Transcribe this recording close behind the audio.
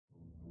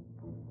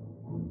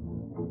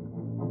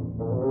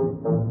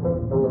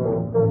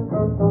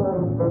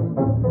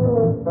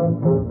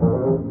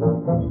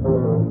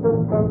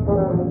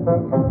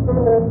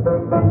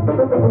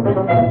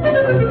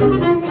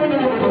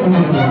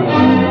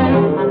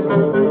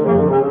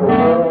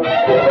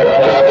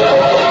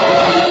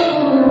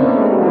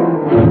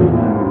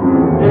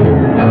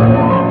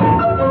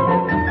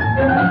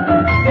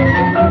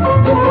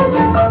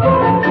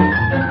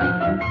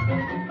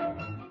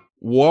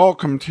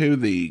welcome to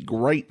the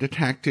Great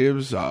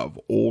Detectives of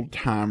Old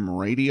Time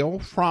Radio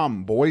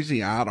from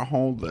Boise,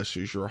 Idaho. This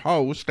is your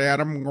host,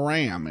 Adam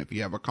Graham. If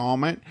you have a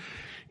comment,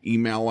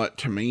 email it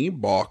to me,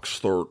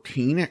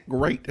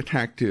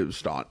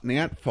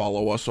 box13@greatdetectives.net.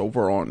 Follow us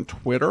over on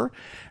Twitter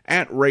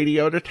at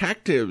Radio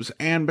Detectives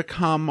and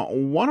become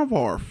one of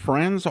our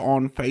friends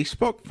on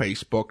Facebook,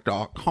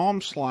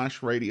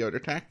 facebook.com/Radio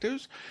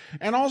Detectives.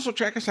 And also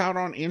check us out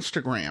on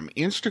Instagram,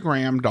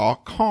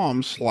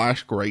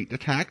 instagram.com/Great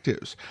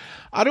Detectives.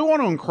 I do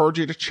want to encourage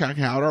you to check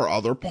out our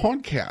other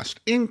podcast,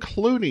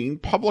 including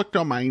Public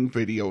Domain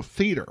Video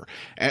Theater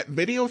at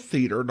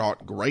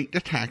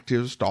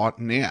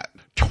videotheater.greatdetectives.net.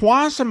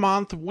 Twice a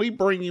month, we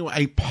bring you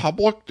a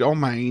public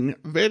domain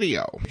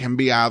video. It can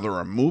be either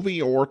a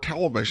movie or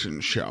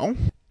television show.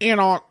 In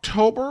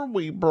October,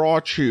 we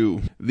brought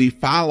you the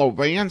Philo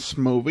Vance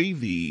movie,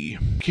 The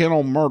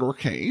Kennel Murder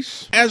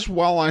Case, as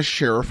well as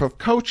Sheriff of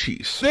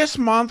Cochise. This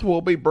month,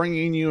 we'll be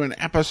bringing you an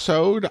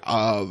episode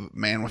of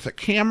Man with a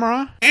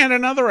Camera and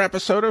another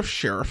episode of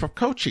Sheriff of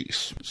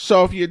Cochise.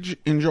 So if you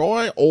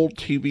enjoy old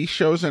TV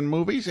shows and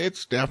movies,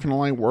 it's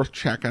definitely worth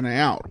checking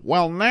out.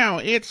 Well, now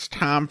it's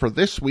time for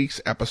this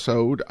week's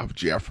episode of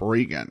Jeff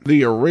Regan.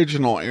 The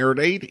original air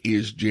date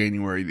is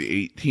January the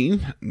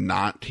 18th,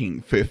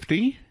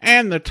 1950,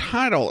 and the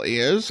title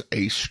is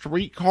A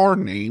Streetcar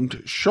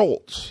Named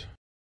Schultz.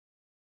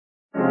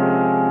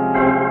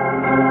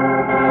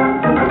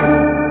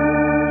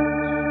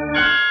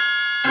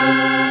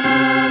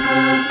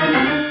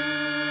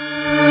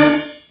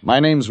 My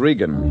name's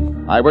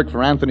Regan. I work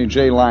for Anthony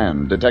J.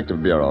 Lyon,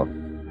 Detective Bureau.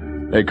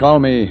 They call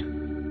me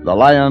the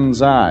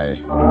Lion's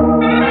Eye.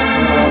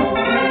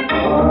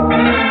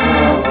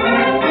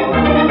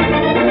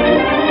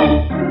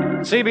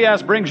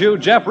 CBS brings you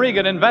Jeff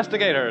Regan,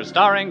 Investigator,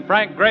 starring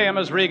Frank Graham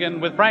as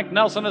Regan with Frank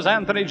Nelson as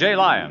Anthony J.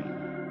 Lyon.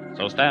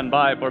 So stand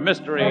by for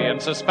mystery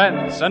and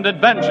suspense and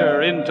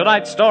adventure in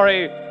tonight's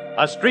story,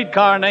 A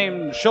Streetcar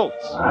Named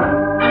Schultz.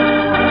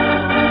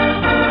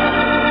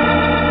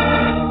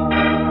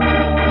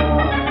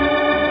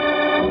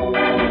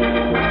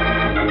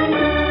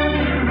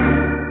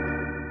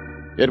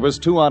 It was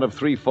 2 out of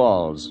 3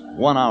 falls,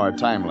 1 hour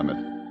time limit.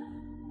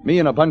 Me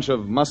and a bunch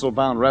of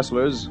muscle-bound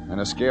wrestlers and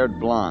a scared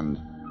blonde.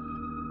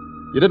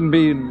 You didn't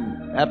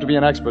have to be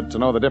an expert to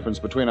know the difference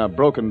between a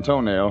broken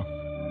toenail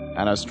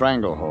and a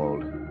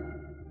stranglehold.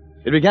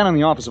 It began in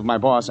the office of my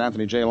boss,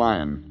 Anthony J.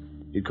 Lyon.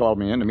 He'd called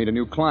me in to meet a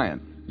new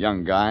client.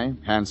 Young guy,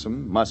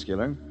 handsome,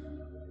 muscular,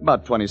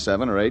 about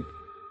 27 or 8,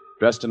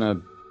 dressed in I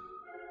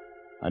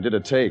did a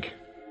take.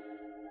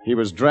 He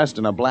was dressed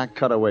in a black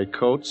cutaway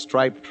coat,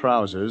 striped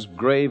trousers,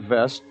 gray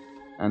vest,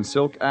 and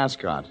silk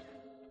ascot.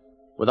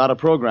 Without a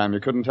program, you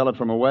couldn't tell it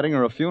from a wedding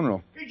or a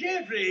funeral.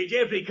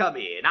 Jeffrey, come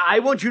in. I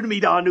want you to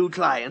meet our new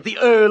client, the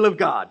Earl of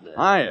Gardner.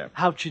 Hiya.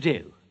 How'd you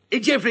do?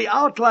 Jeffrey,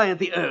 our client,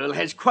 the Earl,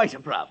 has quite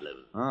a problem.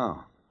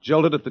 Oh.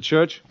 Jilted at the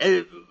church?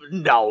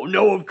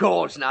 No, of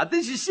course not.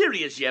 This is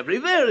serious, Jeffrey,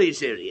 very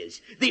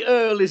serious. The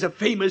Earl is a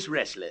famous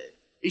wrestler.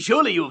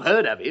 Surely you've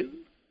heard of him?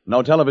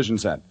 No television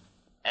set.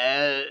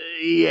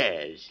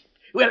 Yes.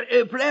 Well,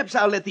 perhaps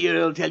I'll let the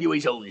Earl tell you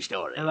his own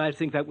story. Well, I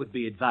think that would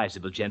be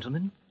advisable,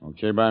 gentlemen.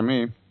 Okay by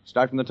me.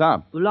 Start from the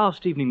top. Well,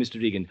 last evening,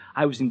 Mr. Regan,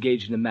 I was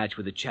engaged in a match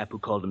with a chap who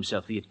called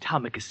himself the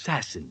Atomic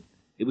Assassin.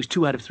 It was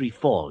 2 out of 3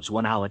 falls,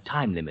 1 hour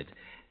time limit.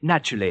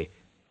 Naturally,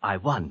 I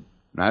won.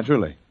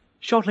 Naturally.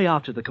 Shortly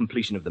after the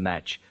completion of the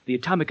match, the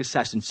Atomic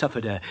Assassin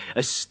suffered a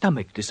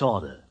stomach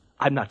disorder.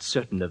 I'm not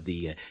certain of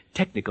the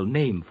technical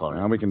name for it.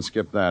 Well, we can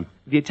skip that.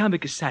 The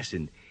Atomic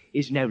Assassin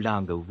is no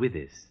longer with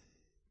us.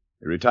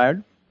 You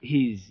retired?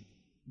 He's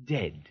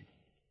dead.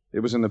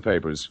 It was in the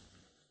papers.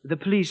 The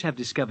police have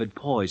discovered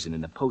poison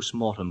in a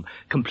post-mortem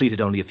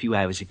completed only a few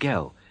hours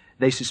ago.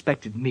 They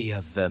suspected me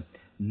of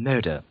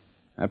murder.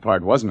 That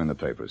part wasn't in the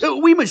papers.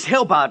 We must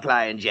help our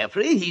client,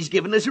 Jeffrey. He's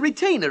given us a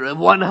retainer of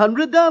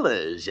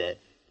 $100.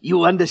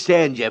 You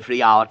understand,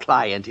 Jeffrey, our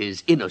client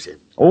is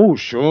innocent. Oh,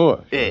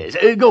 sure. Yes,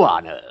 go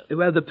on, Earl.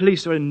 Well, the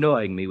police are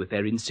annoying me with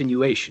their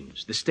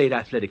insinuations. The State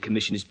Athletic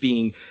Commission is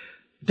being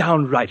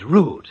downright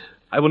rude.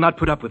 I will not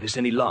put up with this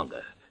any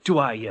longer. Do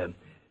I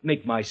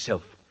make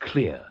myself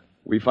clear?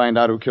 We find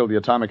out who killed the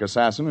Atomic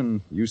Assassin,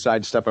 and you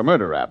sidestep a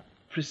murder rap.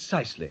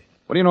 Precisely.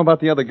 What do you know about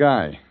the other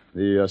guy?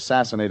 The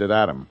assassinated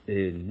Adam?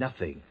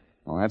 Nothing.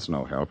 Well, that's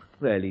no help.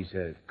 Well, he's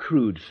a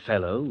crude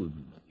fellow,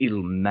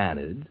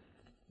 ill-mannered,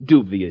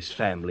 dubious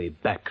family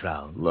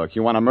background. Look,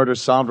 you want a murder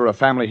solved or a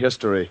family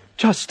history?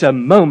 Just a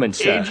moment,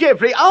 sir.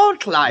 Jeffrey, our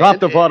client... Drop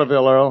the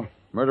vaudeville, Earl.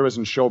 Murder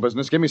isn't show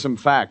business. Give me some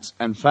facts,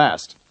 and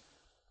fast.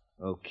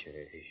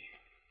 Okay,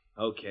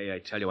 I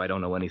tell you, I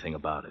don't know anything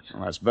about it.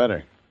 Well, that's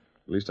better.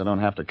 At least I don't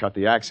have to cut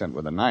the accent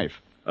with a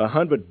knife.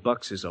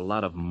 $100 is a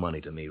lot of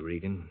money to me,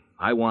 Regan.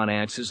 I want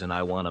answers, and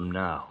I want them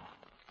now.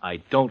 I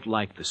don't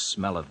like the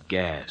smell of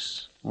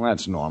gas. Well,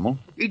 that's normal.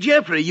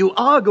 Jeffrey, you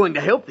are going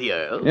to help the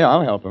Earl. Yeah,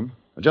 I'll help him.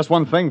 Just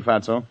one thing,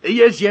 Fatso.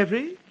 Yes,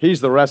 Jeffrey?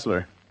 He's the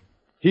wrestler.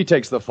 He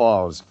takes the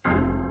falls.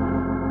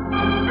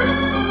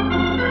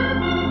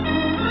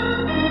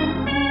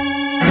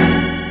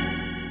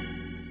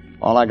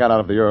 All I got out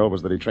of the Earl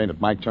was that he trained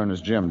at Mike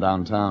Turner's gym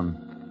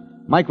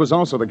downtown. Mike was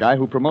also the guy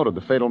who promoted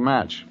the fatal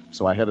match,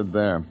 so I headed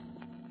there.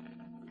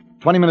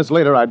 20 minutes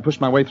later, I'd pushed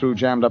my way through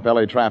jammed-up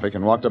L.A. traffic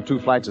and walked up 2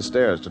 flights of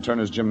stairs to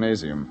Turner's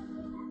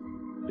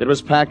gymnasium. It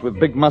was packed with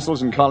big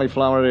muscles and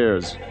cauliflower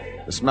ears,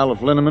 the smell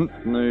of liniment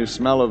and the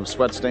smell of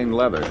sweat-stained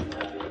leather.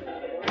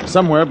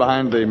 Somewhere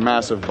behind the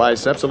massive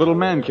biceps, a little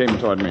man came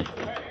toward me.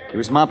 He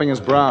was mopping his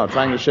brow,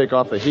 trying to shake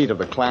off the heat of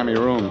the clammy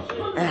room.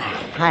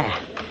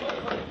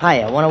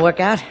 Hiya, want to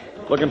work out?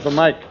 Looking for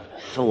Mike.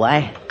 For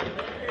why?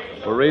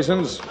 For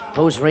reasons?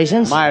 Whose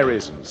reasons? My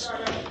reasons.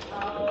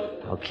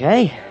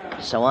 Okay,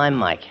 so I'm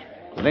Mike.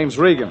 The name's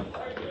Regan,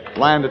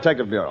 Lion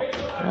Detective Bureau.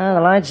 The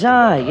lights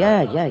are.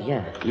 Yeah.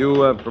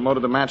 You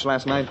promoted the match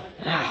last night?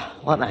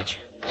 What match?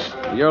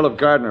 The Earl of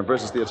Gardner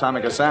versus the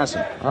Atomic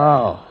Assassin.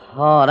 Oh,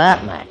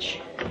 that match.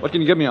 What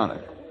can you give me on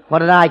it? What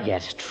did I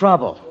get?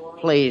 Trouble.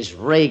 Please,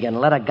 Regan,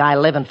 let a guy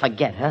live and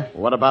forget, huh?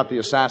 What about the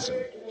assassin?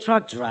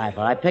 Truck driver.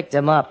 I picked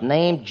him up,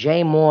 named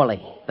Jay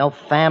Morley. No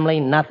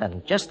family,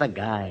 nothing. Just a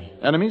guy.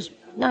 Enemies?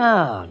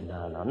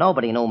 No.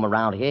 Nobody knew him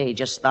around here. He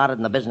just started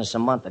in the business a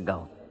month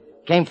ago.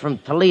 Came from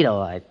Toledo,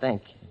 I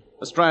think.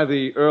 Let's try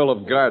the Earl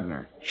of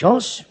Gardner.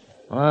 Schultz?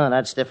 Oh,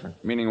 that's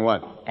different. Meaning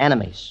what?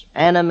 Enemies.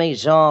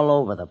 Enemies all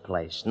over the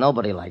place.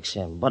 Nobody likes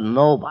him, but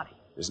nobody.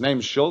 His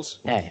name's Schultz?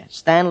 Yeah,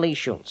 Stanley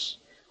Schultz.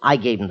 I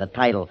gave him the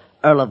title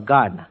Earl of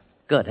Gardner.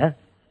 Good,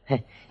 huh?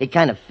 He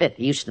kind of fit.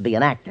 He used to be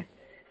an actor.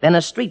 Then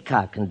a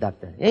streetcar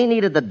conductor. He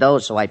needed the dough,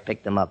 so I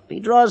picked him up. He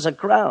draws a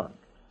crowd.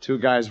 2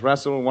 guys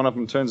wrestle, one of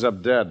them turns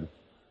up dead.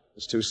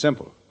 It's too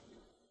simple.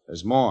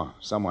 There's more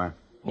somewhere.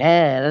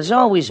 Yeah, there's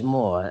always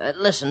more.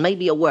 Listen,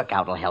 maybe a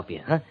workout will help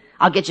you, huh?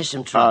 I'll get you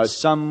some trucks.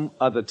 Some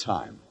other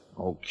time.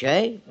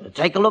 Okay.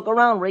 Take a look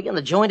around, Regan.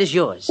 The joint is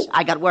yours.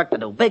 I got work to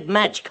do. Big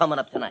match coming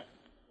up tonight.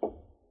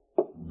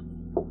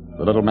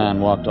 The little man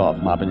walked off,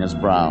 mopping his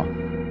brow.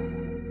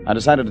 I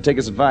decided to take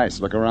his advice,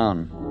 look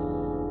around.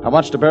 I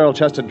watched a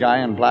barrel-chested guy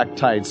in black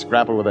tights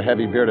grapple with a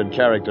heavy bearded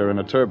character in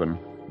a turban,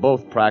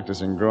 both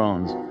practicing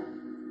groans.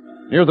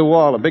 Near the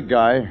wall, a big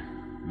guy,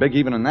 big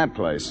even in that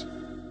place,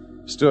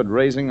 stood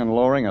raising and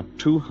lowering a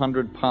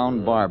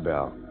 200-pound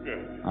barbell.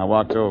 I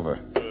walked over.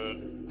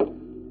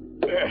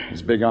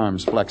 His big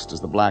arms flexed as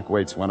the black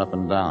weights went up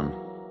and down,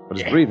 but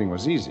his breathing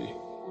was easy.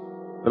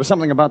 There was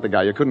something about the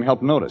guy you couldn't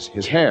help notice.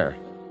 His hair.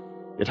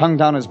 It hung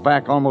down his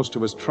back almost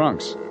to his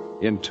trunks,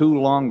 in 2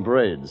 long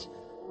braids.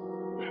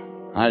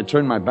 I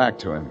turned my back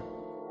to him.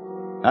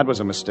 That was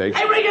a mistake.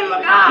 Hey, Regan,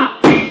 look out!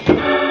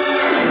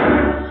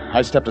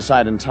 I stepped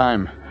aside in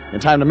time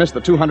to miss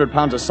the 200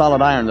 pounds of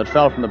solid iron that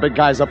fell from the big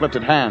guy's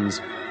uplifted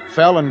hands.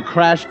 Fell and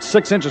crashed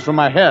 6 inches from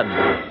my head.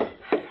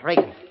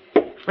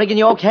 Regan,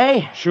 you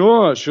okay?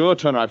 Sure,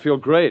 Turner. I feel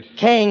great.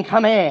 King,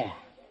 come here.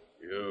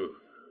 You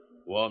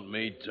want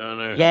me,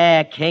 Turner?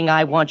 Yeah, King,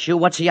 I want you.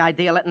 What's the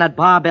idea letting that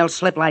barbell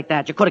slip like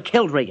that? You could have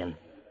killed Regan.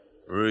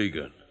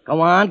 Regan.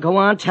 Go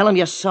on. Tell him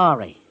you're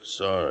sorry.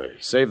 Sorry.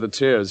 Save the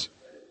tears.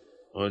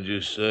 What'd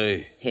you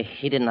say?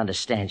 He didn't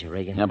understand you,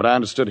 Regan. Yeah, but I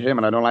understood him,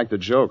 and I don't like the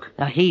joke.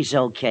 Now, he's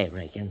okay,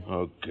 Regan.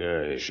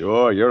 Okay.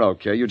 Sure, you're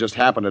okay. You just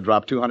happened to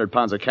drop 200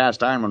 pounds of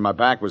cast iron when my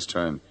back was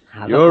turned.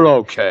 You're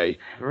okay.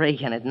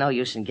 Regan, it's no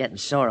use in getting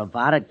sore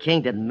about it.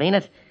 King didn't mean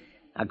it.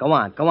 Now, go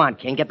on,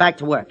 King. Get back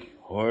to work.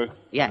 Work?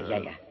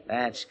 Yeah.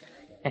 That's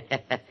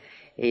good.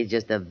 He's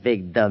just a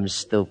big, dumb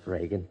stoop,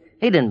 Regan.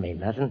 He didn't mean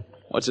nothing.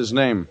 What's his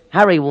name?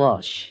 Harry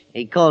Walsh.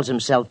 He calls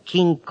himself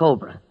King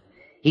Cobra.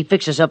 He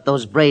fixes up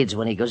those braids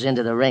when he goes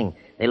into the ring.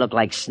 They look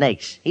like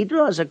snakes. He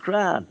draws a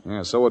crowd.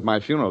 Yeah, so would my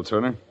funeral,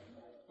 Turner.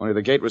 Only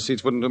the gate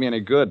receipts wouldn't do me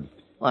any good.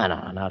 Well,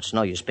 no, it's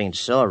no use being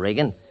sore,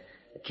 Regan.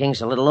 The King's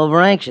a little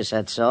over-anxious,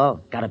 that's all.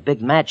 Got a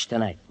big match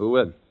tonight. Who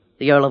would?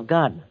 The Earl of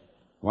Gardner.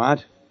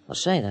 What? Well,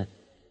 say that.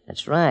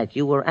 That's right.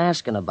 You were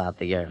asking about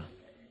the Earl.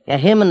 Yeah,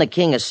 him and the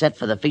King are set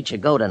for the feature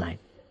go tonight.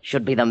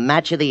 Should be the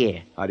match of the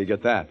year. How'd you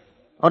get that?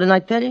 Oh, didn't I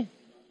tell you?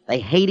 They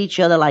hate each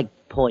other like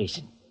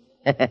poison.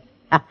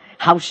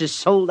 House is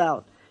sold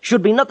out.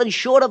 Should be nothing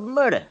short of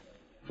murder.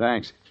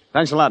 Thanks.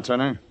 Thanks a lot,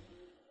 Turner.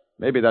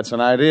 Maybe that's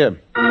an idea.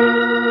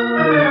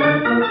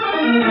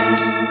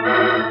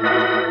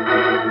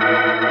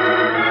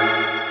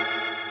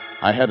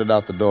 I headed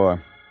out the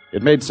door.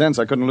 It made sense.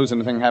 I couldn't lose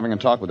anything having a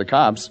talk with the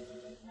cops.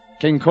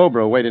 King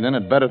Cobra weighed in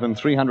at better than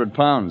 300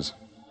 pounds.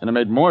 And it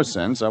made more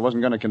sense. I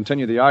wasn't going to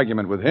continue the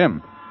argument with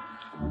him.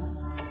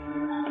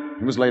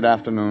 It was late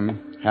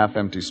afternoon,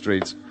 half-empty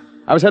streets.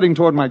 I was heading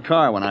toward my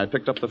car when I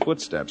picked up the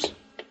footsteps.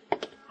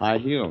 High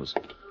heels,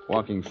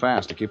 walking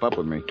fast to keep up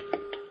with me.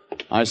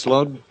 I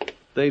slowed,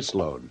 they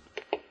slowed.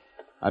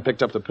 I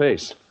picked up the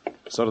pace.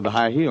 So did the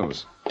high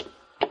heels.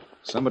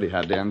 Somebody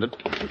had to end it.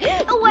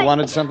 Oh, You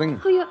wanted something?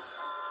 Oh,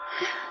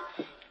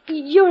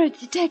 you're a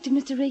detective,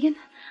 Mr. Regan,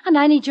 and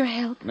I need your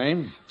help.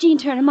 Name? Jean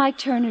Turner, Mike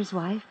Turner's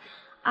wife.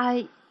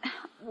 I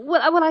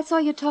saw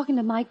you talking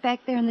to Mike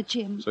back there in the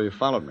gym. So you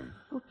followed me.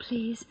 Oh,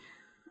 please.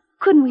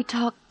 Couldn't we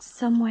talk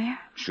somewhere?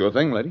 Sure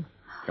thing, lady.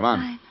 Come on.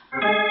 Fine.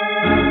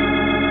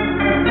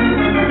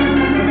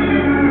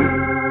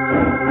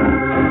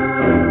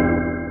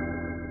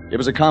 It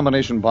was a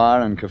combination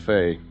bar and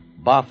cafe.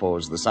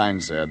 Baffo's, the sign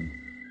said.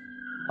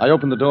 I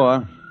opened the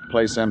door,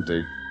 place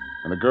empty,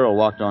 and a girl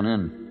walked on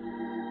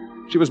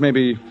in. She was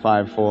maybe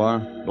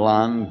 5'4",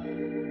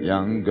 blonde,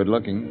 young,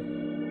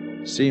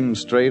 good-looking. Seemed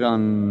straight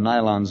on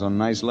nylons on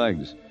nice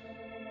legs.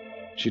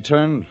 She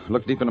turned,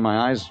 looked deep into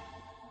my eyes,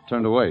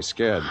 turned away,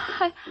 scared.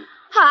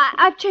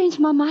 I've changed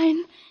my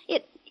mind.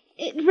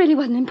 It really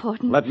wasn't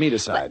important. Let me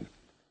decide.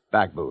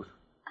 Back booth.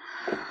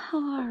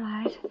 All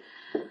right.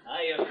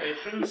 Hiya,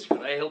 patrons.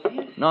 Can I help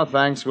you? No,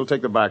 thanks. We'll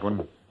take the back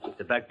one.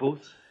 The back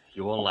booth?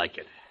 You won't like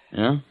it.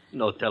 Yeah?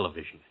 No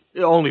television.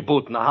 The only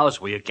booth in the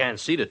house where you can't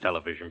see the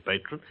television,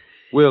 patron.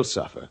 We'll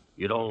suffer.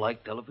 You don't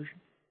like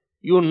television?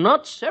 You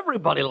nuts?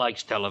 Everybody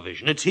likes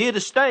television. It's here to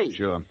stay.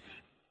 Sure.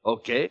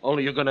 Okay,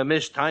 only you're going to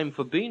miss Time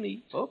for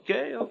Beanie.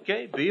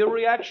 Okay. Be a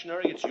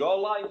reactionary. It's your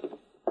life.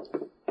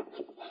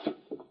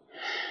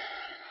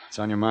 What's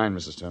on your mind,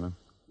 Mrs. Turner?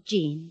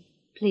 Jean,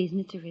 please,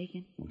 Mr.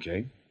 Regan.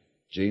 Okay.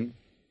 Jean?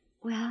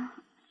 Well,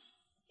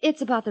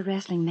 it's about the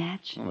wrestling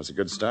match. Well, that's a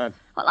good start.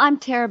 Well, I'm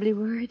terribly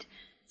worried.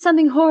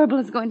 Something horrible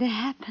is going to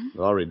happen. It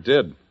already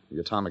did.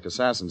 The atomic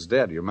assassin's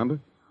dead, you remember?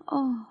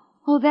 Oh,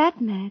 that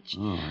match.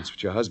 Oh, that's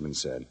what your husband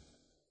said.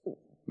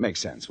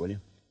 Makes sense, will you?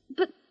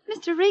 But,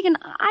 Mr. Regan,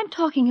 I'm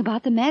talking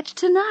about the match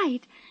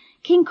tonight.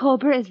 King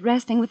Cobra is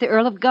wrestling with the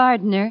Earl of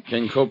Gardner.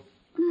 King Cobra?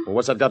 Well,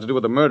 what's that got to do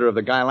with the murder of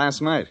the guy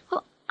last night?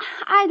 Well,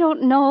 I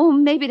don't know.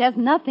 Maybe it has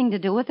nothing to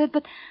do with it,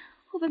 but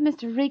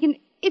Mr. Regan,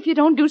 if you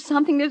don't do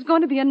something, there's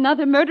going to be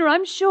another murder.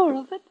 I'm sure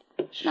of it.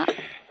 Now...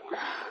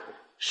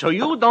 So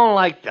you don't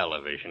like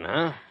television,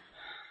 huh?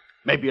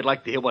 Maybe you'd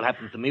like to hear what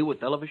happened to me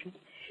with television?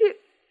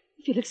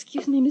 If you'll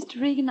excuse me,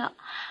 Mr. Regan,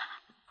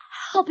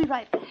 I'll be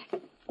right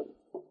back.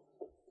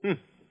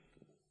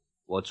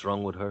 What's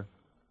wrong with her?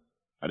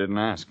 I didn't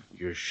ask.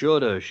 You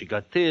should have. She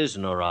got tears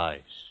in her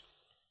eyes.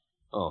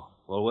 Oh,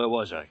 well, where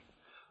was I?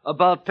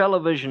 About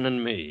television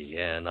and me.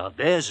 Yeah, now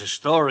there's a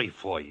story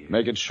for you.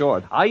 Make it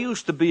short. I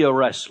used to be a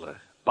wrestler.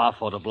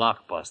 Baffo the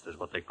Blockbuster is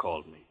what they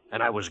called me.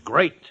 And I was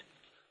great.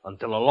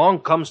 Until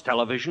along comes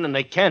television and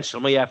they cancel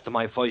me after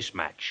my first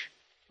match.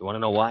 You want to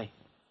know why?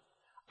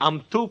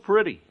 I'm too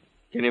pretty.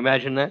 Can you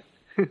imagine that?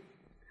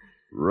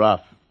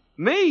 Rough.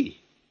 Me?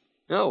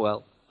 Oh,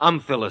 well, I'm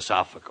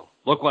philosophical.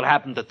 Look what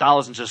happened to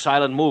thousands of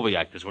silent movie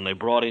actors when they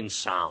brought in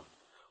sound.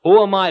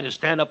 Who am I to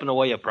stand up in the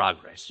way of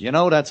progress? You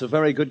know, that's a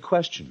very good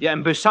question. Yeah,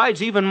 and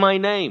besides, even my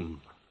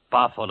name,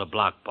 Baffo the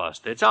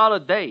Blockbuster, it's out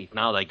of date.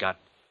 Now they got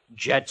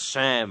Jet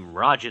Sam,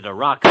 Roger the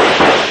Rock.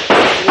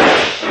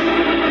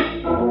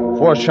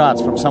 4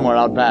 shots from somewhere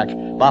out back.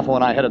 Baffo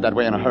and I headed that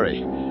way in a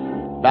hurry.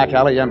 Back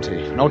alley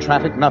empty. No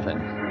traffic, nothing.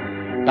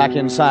 Back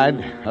inside,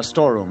 a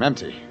storeroom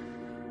empty.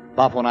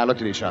 Baffo and I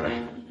looked at each other.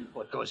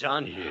 What goes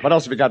on here? What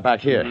else have you got back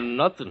here?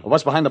 Nothing.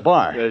 What's behind the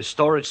bar?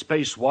 Storage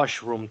space,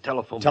 washroom,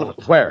 telephone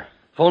booth. Where?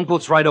 Phone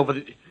booth's right over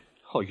the...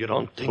 Oh, you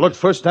don't think... Look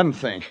first, then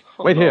think.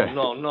 Wait no, here.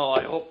 No,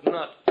 I hope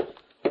not.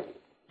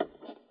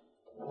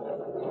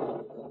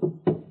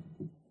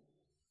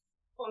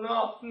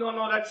 Oh,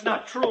 no, that's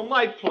not true.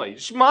 My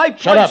place.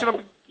 Shut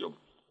up.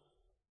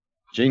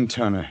 Jean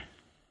Turner.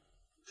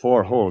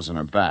 4 holes in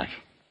her back.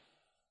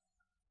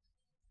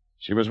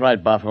 She was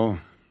right, Baffo.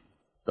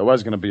 There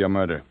was going to be a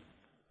murder.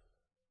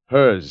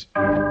 Hers.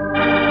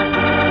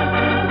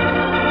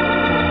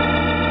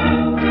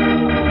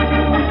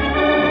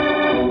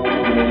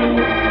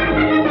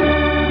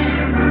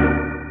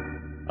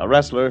 A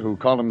wrestler who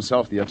called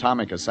himself the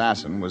Atomic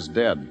Assassin was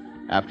dead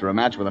after a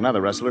match with another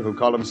wrestler who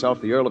called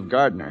himself the Earl of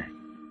Gardner.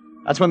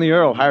 That's when the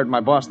Earl hired my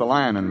boss, the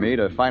Lion, and me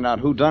to find out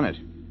who done it.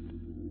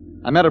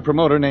 I met a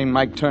promoter named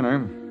Mike Turner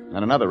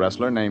and another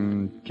wrestler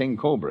named King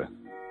Cobra.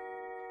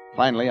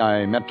 Finally,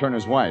 I met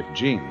Turner's wife,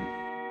 Jean.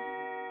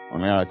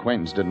 Only our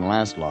acquaintance didn't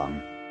last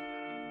long.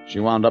 She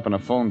wound up in a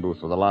phone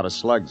booth with a lot of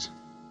slugs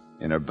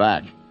in her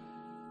back.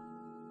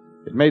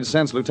 It made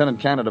sense Lieutenant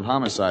Candid of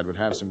Homicide would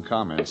have some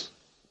comments.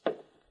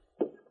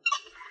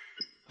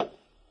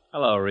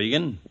 Hello,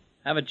 Regan.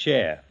 Have a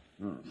chair.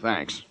 Oh,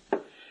 thanks.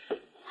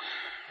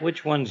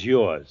 Which one's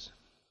yours?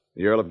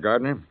 The Earl of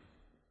Gardner?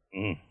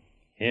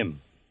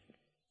 Him.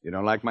 You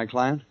don't like my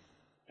client?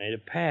 Made a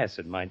pass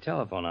at my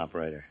telephone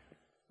operator.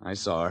 I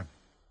saw her.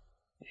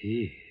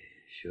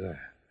 Sure.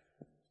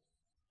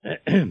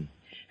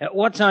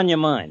 What's on your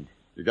mind?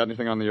 You got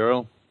anything on the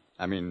Earl?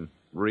 I mean,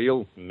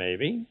 real?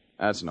 Maybe.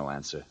 That's no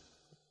answer.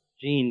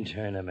 Jean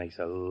Turner makes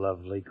a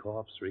lovely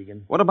corpse,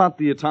 Regan. What about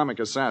the Atomic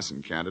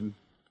Assassin, Candid?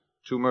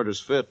 2 murders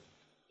fit.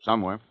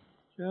 Somewhere.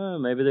 Sure,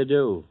 maybe they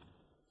do.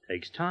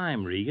 Takes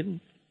time,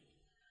 Regan.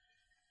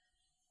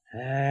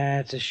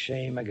 It's a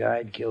shame a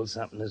guy'd kill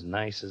something as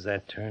nice as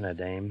that Turner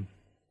dame.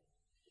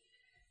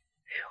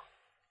 Phew.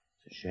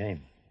 It's a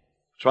shame.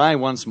 Try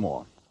once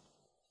more.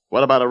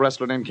 What about a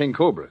wrestler named King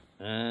Cobra?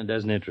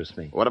 Doesn't interest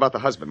me. What about the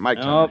husband, Mike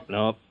Turner?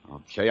 Nope.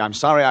 Okay, I'm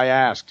sorry I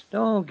asked.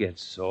 Don't get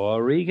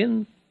sore,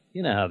 Regan.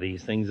 You know how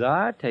these things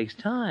are. It takes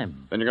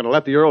time. Then you're going to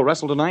let the Earl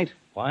wrestle tonight?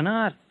 Why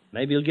not?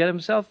 Maybe he'll get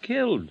himself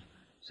killed.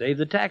 Save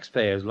the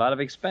taxpayers a lot of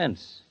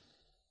expense.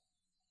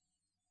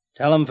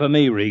 Tell him for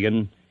me,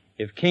 Regan.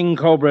 If King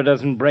Cobra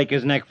doesn't break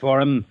his neck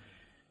for him,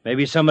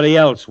 maybe somebody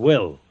else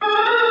will.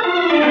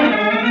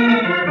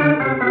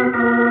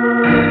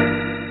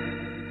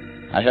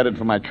 I headed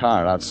for my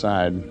car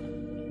outside.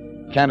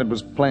 Candid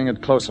was playing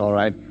it close, all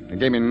right. It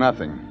gave me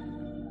nothing.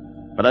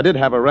 But I did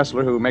have a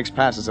wrestler who makes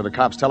passes at a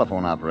cop's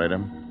telephone operator.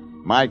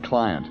 My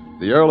client,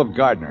 the Earl of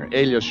Gardner,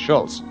 alias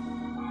Schultz.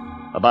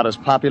 About as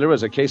popular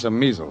as a case of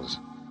measles.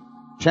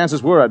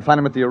 Chances were I'd find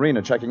him at the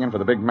arena checking in for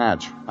the big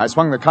match. I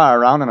swung the car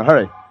around in a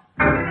hurry.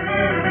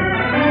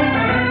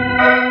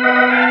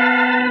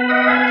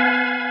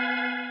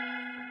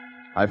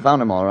 I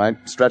found him all right,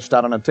 stretched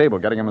out on a table,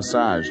 getting a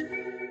massage.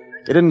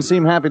 He didn't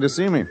seem happy to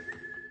see me.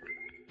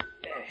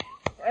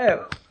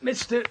 Oh,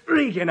 Mr.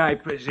 Regan, I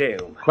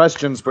presume.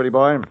 Questions, pretty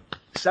boy?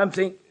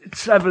 Something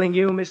troubling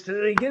you,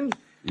 Mr. Regan?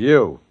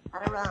 You.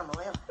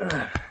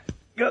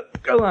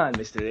 Go on,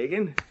 Mr.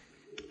 Regan.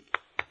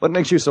 What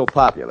makes you so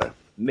popular?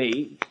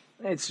 Me?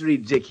 It's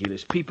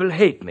ridiculous. People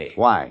hate me.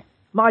 Why?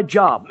 My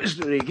job,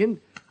 Mr. Regan.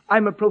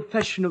 I'm a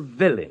professional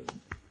villain.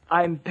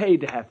 I'm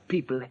paid to have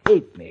people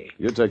hate me.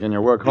 You're taking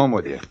your work home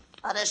with you.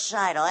 Other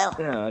side, Oil.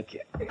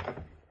 Okay.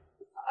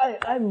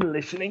 I'm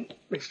listening,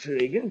 Mr.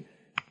 Regan.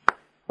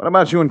 What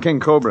about you and King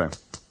Cobra?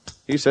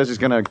 He says he's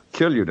going to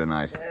kill you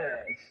tonight.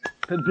 It's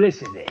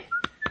publicity.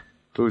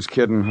 Who's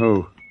kidding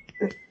who?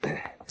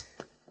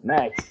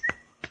 Max.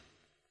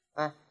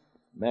 Huh?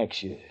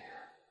 Max, you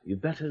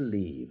better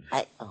leave.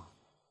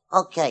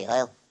 Okay,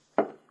 Oil.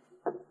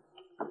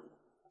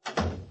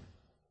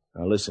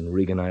 Now listen,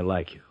 Regan, I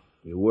like you.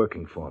 You're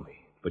working for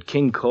me. But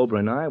King Cobra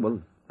and I,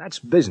 well, that's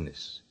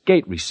business.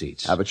 Gate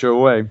receipts. Have it your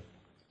way.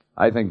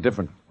 I think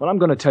different. Well, I'm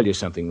going to tell you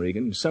something,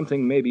 Regan.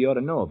 Something maybe you ought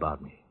to know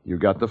about me. You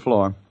got the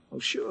floor. Oh,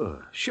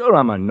 sure. Sure,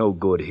 I'm a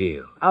no-good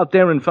heel. Out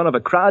there in front of a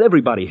crowd,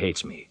 everybody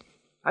hates me.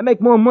 I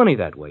make more money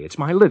that way. It's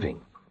my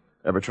living.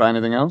 Ever try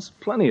anything else?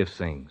 Plenty of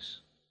things.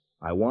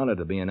 I wanted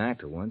to be an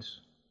actor once.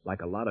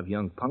 Like a lot of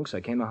young punks,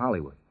 I came to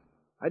Hollywood.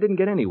 I didn't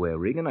get anywhere,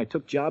 Regan. I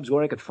took jobs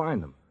where I could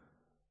find them.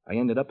 I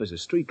ended up as a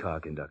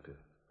streetcar conductor.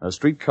 A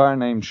streetcar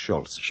named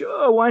Schultz.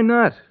 Sure, why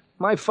not?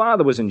 My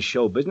father was in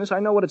show business. I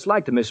know what it's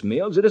like to miss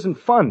meals. It isn't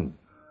fun.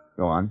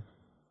 Go on.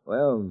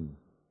 Well,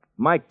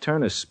 Mike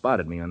Turner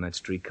spotted me on that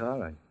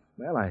streetcar.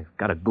 I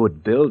got a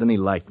good build, and he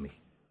liked me.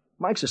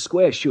 Mike's a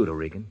square shooter,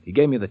 Regan. He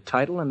gave me the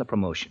title and the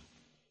promotion.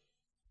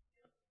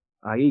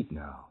 I eat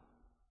now.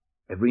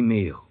 Every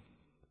meal.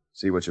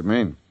 See what you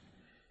mean.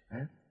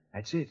 Huh?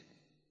 That's it.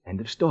 End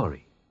of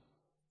story.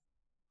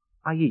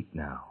 I eat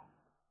now.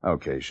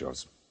 Okay,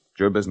 Schultz. It's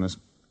your business.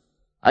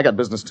 I got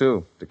business,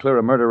 too. To clear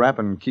a murder rap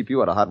and keep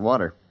you out of hot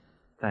water.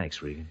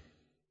 Thanks, Regan.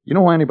 You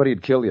know why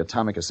anybody'd kill the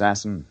atomic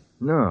assassin?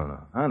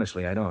 No.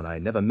 Honestly, I don't. I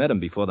never met him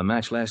before the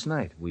match last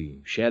night.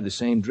 We shared the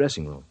same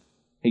dressing room.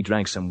 He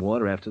drank some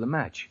water after the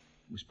match.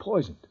 He was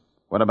poisoned.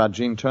 What about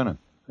Jean Turner?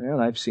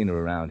 Well, I've seen her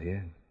around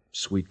here.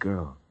 Sweet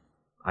girl.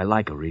 I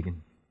like her,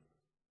 Regan.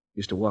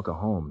 Used to walk her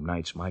home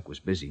nights Mike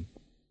was busy.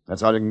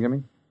 That's all you can give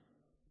me?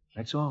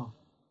 That's all.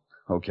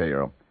 Okay,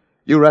 Earl.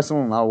 You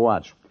wrestle and I'll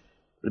watch.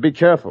 But be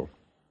careful.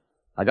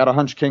 I got a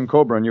hunch King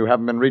Cobra and you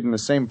haven't been reading the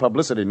same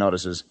publicity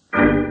notices.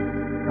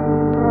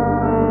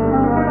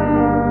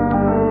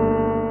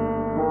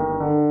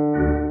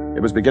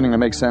 It was beginning to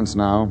make sense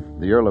now.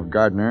 The Earl of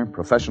Gardner,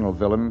 professional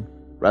villain,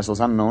 wrestles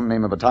unknown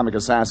name of atomic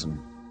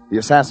assassin. The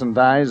assassin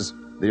dies,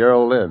 the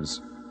Earl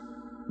lives.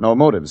 No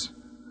motives.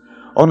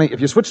 Only if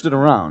you switched it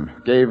around,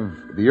 gave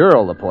the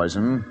Earl the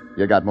poison,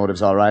 you got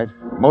motives all right.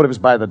 Motives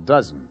by the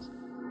dozen.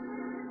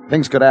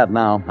 Things could add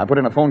now. I put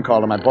in a phone call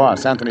to my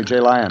boss, Anthony J.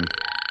 Lyon.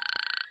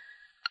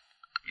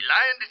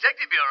 Lion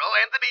Detective Bureau,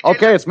 Anthony J.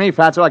 Okay, it's me,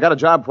 Fatso. I got a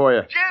job for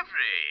you.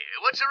 Jeffrey,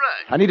 what's the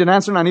rush? I need an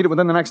answer, and I need it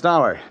within the next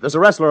hour. There's a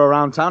wrestler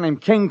around town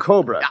named King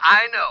Cobra.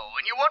 I know,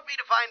 and you want me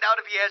to find out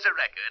if he has a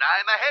record.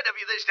 I'm ahead of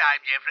you this time,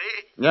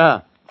 Jeffrey.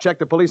 Yeah, check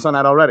the police on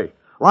that already.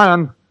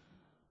 Lyon,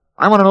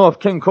 I want to know if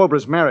King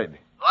Cobra's married.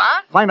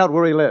 What? Find out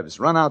where he lives.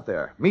 Run out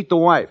there. Meet the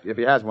wife, if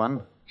he has one.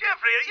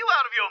 Jeffrey, are you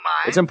out of your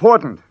mind? It's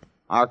important.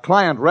 Our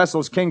client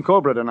wrestles King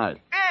Cobra tonight.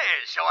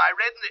 Yes, so I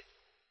read in the...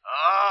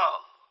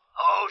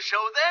 Oh, so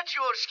that's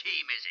your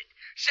scheme, is it?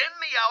 Send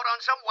me out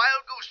on some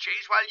wild goose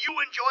chase while you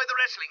enjoy the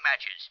wrestling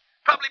matches.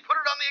 Probably put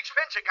it on the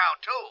expense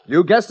account, too.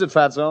 You guessed it,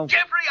 Fatso.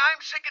 Jeffrey,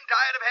 I'm sick and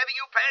tired of having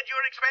you pad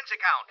your expense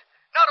account.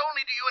 Not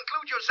only do you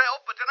include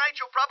yourself, but tonight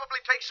you'll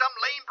probably take some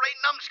lame-brain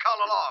numbskull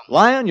along.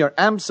 Lion, you're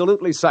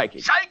absolutely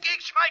psychic. Psychic,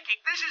 schmichic,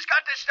 this has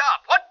got to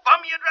stop. What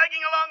bum you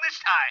dragging along this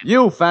time?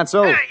 You,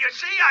 Fatso. Hey, you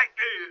see,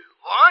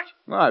 what?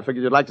 Well, I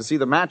figured you'd like to see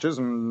the matches,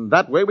 and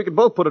that way we could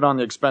both put it on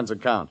the expense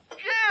account.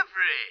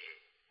 Jeffrey,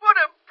 what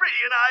a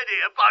brilliant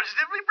idea.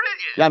 Positively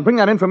brilliant. Yeah, and bring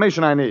that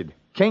information I need.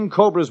 King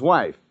Cobra's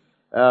wife.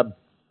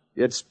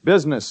 It's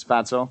business,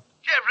 Fatso.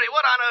 Jeffrey,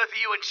 what on earth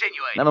are you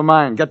insinuating? Never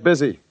mind. Get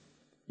busy.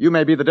 You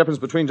may be the difference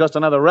between just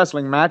another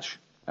wrestling match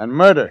and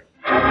murder.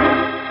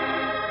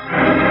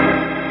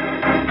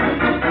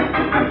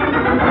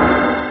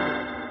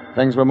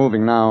 Things were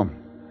moving now.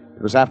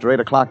 It was after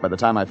 8 o'clock by the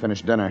time I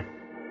finished dinner.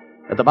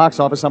 At the box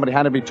office, somebody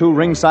handed me 2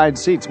 ringside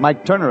seats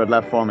Mike Turner had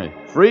left for me.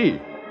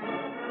 Free.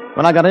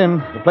 When I got in,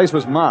 the place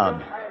was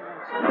mobbed.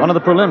 One of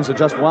the prelims had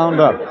just wound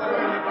up.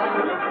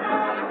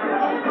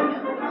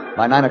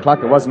 By 9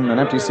 o'clock, there wasn't an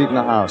empty seat in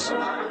the house.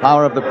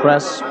 Power of the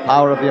press,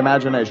 power of the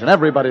imagination.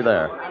 Everybody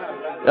there.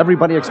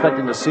 Everybody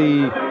expecting to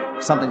see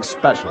something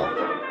special.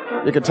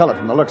 You could tell it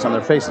from the looks on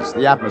their faces,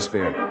 the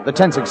atmosphere, the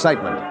tense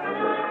excitement.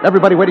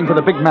 Everybody waiting for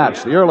the big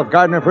match, the Earl of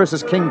Gardner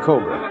versus King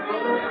Cobra.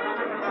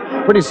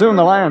 Pretty soon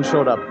the Lion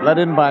showed up, led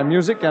in by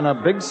music and a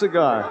big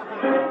cigar.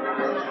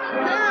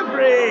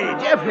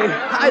 Jeffrey,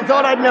 I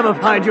thought I'd never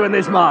find you in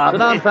this mob. Sit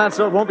down,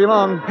 Fatso. It won't be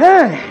long.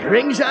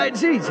 Ringside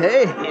seats,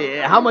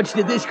 eh? How much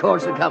did this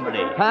cost the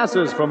company?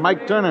 Passes from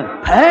Mike Turner.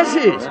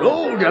 Passes?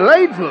 Oh,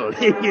 delightful.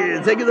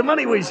 Think of the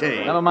money we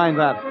saved. Never mind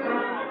that.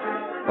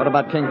 What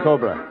about King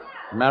Cobra?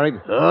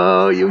 Married?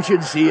 Oh, you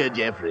should see her,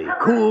 Jeffrey.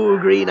 Cool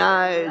green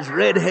eyes,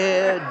 red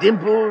hair,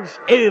 dimples,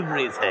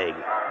 everything.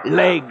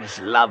 Legs,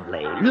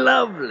 lovely,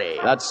 lovely.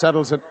 That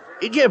settles it.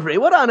 Jeffrey,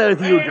 what on earth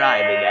are you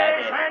driving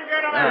at?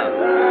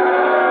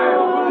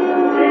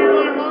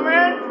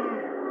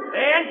 The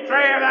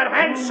entry of that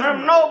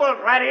handsome, noble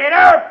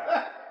gladiator,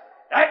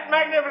 that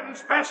magnificent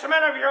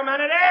specimen of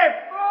humanity,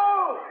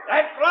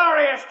 that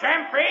glorious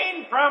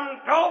champion from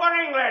Dover,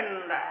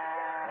 England,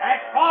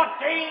 at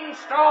 14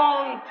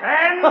 stone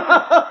 10,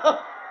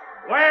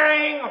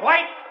 wearing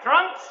white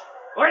trunks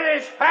with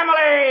his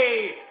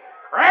family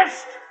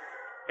crest,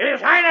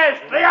 His Highness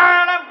the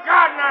Earl of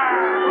Gardner.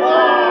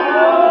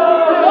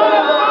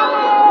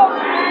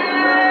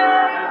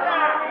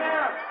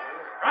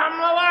 From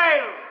the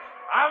wilds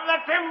of the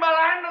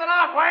timberland of the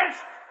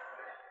Northwest,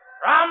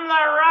 from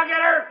the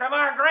rugged earth of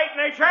our great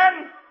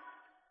nation,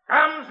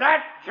 comes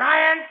that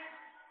giant,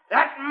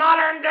 that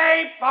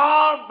modern-day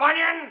Paul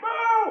Bunyan,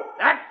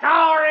 that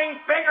towering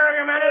figure of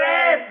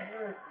humanity,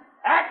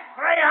 at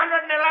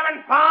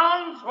 311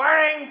 pounds,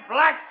 wearing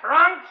black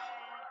trunks,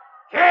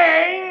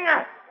 King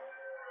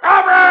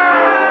Cobra!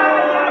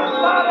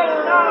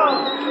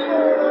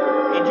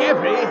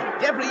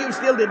 Jeffrey, you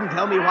still didn't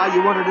tell me why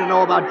you wanted to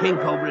know about King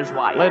Cobra's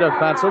wife. Later,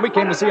 Fatso. We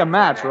came to see a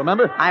match,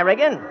 remember? Hi,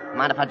 Regan.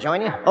 Mind if I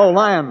join you? Oh,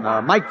 Lion,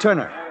 Mike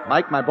Turner.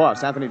 Mike, my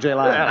boss, Anthony J.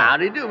 Lion. Well,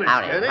 howdy do, Mr.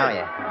 Howdy, Turner. how are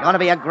you? Going to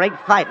be a great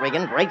fight,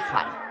 Regan. Great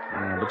fight.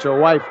 But your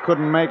wife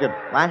couldn't make it.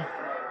 What?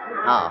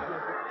 Oh.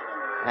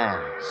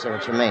 See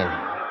what you mean.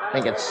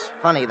 Think it's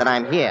funny that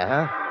I'm here,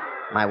 huh?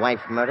 My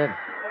wife murdered?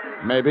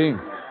 Maybe.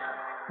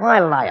 Why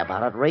lie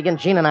about it, Regan?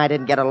 Jean and I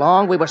didn't get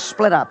along. We were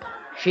split up.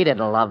 She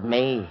didn't love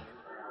me.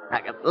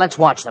 Let's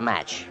watch the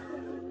match.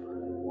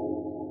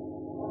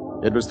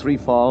 It was 3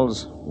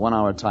 falls, 1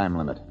 hour time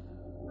limit.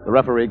 The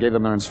referee gave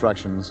them their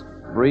instructions.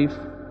 Brief,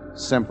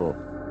 simple.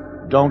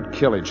 Don't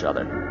kill each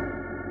other.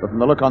 But from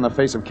the look on the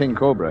face of King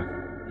Cobra,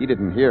 he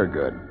didn't hear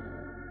good.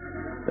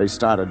 They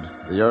started.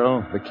 The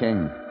Earl, the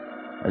King.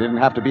 I didn't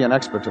have to be an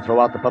expert to throw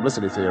out the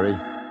publicity theory.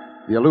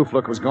 The aloof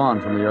look was gone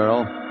from the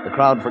Earl, the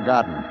crowd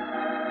forgotten.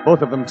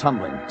 Both of them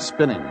tumbling,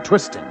 spinning,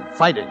 twisting,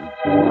 fighting.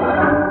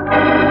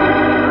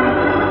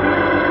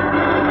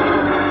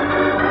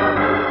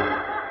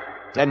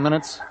 10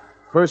 minutes.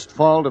 First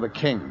fall to the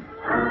King.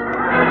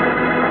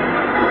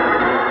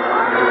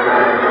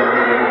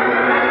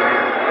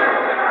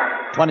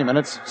 "20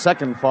 minutes.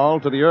 Second fall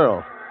to the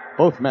Earl.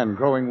 Both men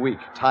growing weak,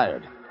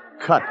 tired,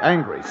 cut,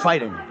 angry,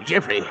 fighting.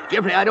 Jeffrey,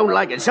 I don't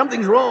like it.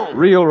 Something's wrong.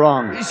 Real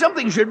wrong.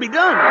 Something should be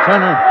done.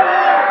 Turner!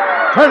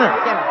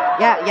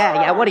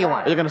 Yeah. What do you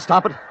want? Are you going to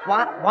stop it?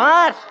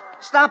 What?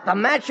 Stop the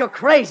match? You're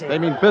crazy. They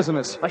mean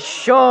business. Well,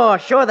 sure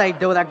they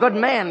do. They're good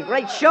men.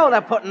 Great show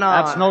they're putting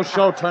on. That's no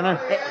show, Turner.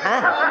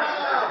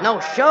 No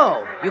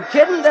show? You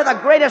kidding? They're the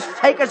greatest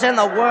fakers in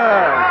the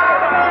world.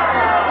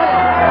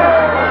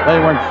 They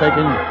weren't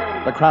faking.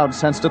 The crowd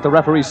sensed it. The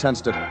referee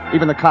sensed it.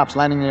 Even the cops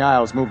lining the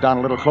aisles moved down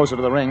a little closer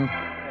to the ring.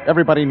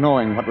 Everybody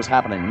knowing what was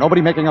happening.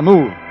 Nobody making a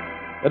move.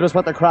 It was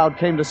what the crowd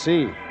came to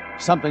see.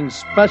 Something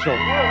special.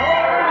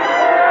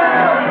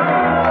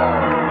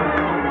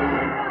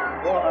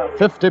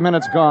 50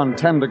 minutes gone,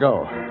 10 to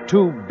go.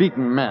 2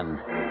 beaten men,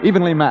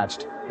 evenly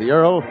matched. The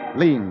Earl,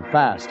 lean,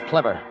 fast,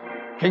 clever.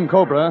 King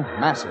Cobra,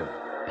 massive,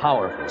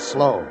 powerful,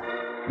 slow.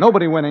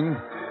 Nobody winning,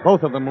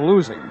 both of them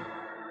losing.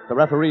 The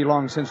referee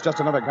long since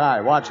just another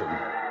guy watching.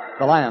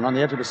 The Lion on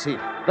the edge of the seat.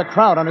 The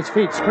crowd on its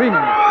feet,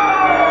 screaming.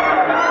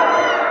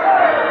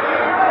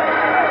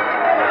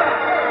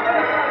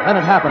 Then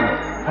it happened.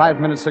 5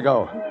 minutes to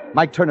go.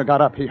 Mike Turner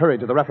got up. He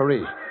hurried to the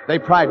referee. They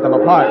pried them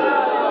apart.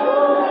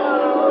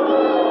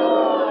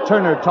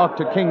 Turner talked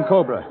to King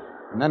Cobra,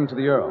 and then to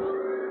the Earl.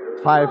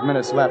 5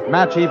 minutes left.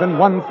 Match even,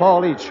 1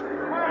 fall each.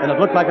 And it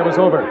looked like it was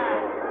over.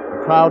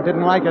 The crowd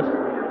didn't like it.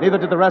 Neither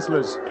did the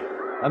wrestlers.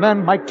 And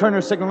then Mike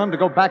Turner signaled them to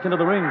go back into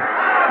the ring. And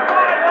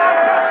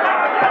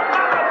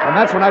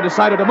that's when I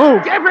decided to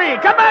move. Jeffrey,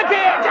 come back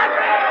here!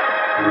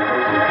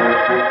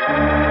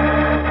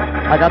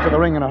 I got to the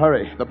ring in a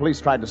hurry. The police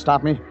tried to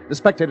stop me. The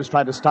spectators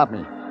tried to stop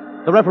me.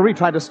 The referee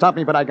tried to stop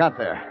me, but I got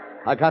there.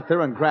 I got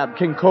there and grabbed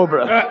King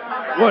Cobra.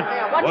 What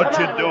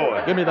you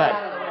doing? Give me that.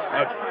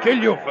 I'll kill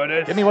you for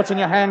this. Give me what's in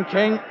your hand,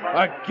 King.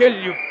 I'll kill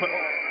you for...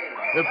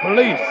 The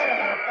police.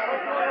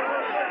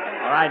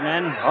 All right,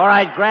 men. All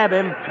right, grab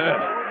him.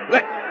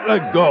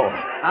 Let go.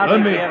 I'll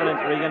take the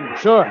evidence, Regan.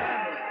 Sure.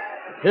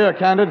 Here,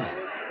 Candid.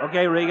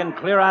 Okay, Regan,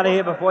 clear out of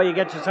here before you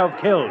get yourself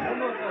killed.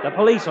 The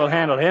police will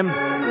handle him.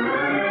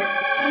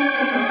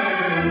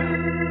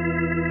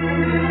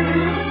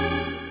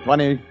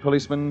 20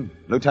 policemen,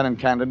 Lieutenant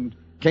Candid,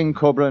 King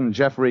Cobra, and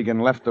Jeff Regan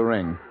left the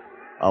ring.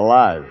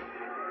 Alive.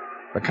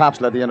 The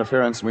cops led the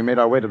interference, and we made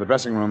our way to the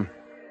dressing room.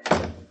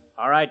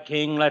 All right,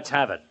 King, let's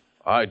have it.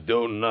 I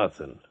do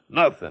nothing.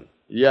 Nothing.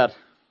 Yet.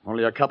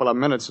 Only a couple of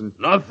minutes and...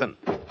 Nothing.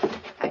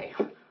 Hey,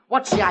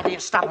 what's the idea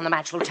of stopping the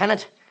match,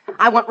 Lieutenant?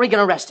 I want Regan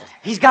arrested.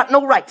 He's got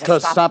no right to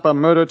stop a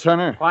murder,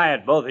 Turner?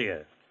 Quiet, both of you.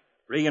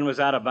 Regan was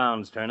out of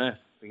bounds, Turner.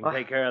 We can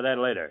take care of that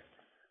later.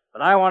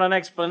 But I want an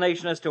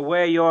explanation as to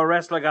where your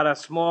wrestler got a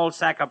small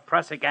sack of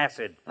prussic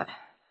acid.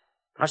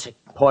 Prussic?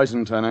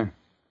 Poison, Turner.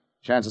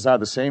 Chances are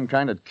the same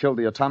kind that killed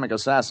the atomic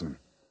assassin.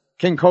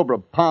 King Cobra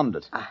palmed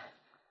it.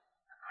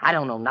 I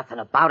don't know nothing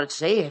about it,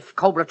 see? If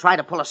Cobra tried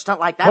to pull a stunt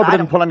like that, Cobra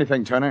didn't pull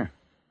anything, Turner.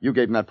 You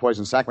gave him that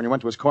poison sack when you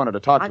went to his corner to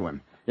talk to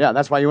him. Yeah,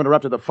 that's why you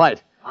interrupted the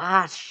fight.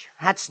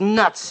 That's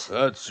nuts.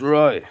 That's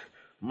right.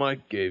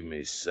 Mike gave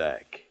me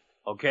sack.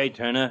 Okay,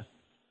 Turner.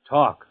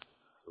 Talk.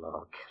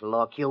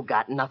 Look, you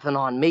got nothing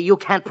on me. You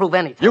can't prove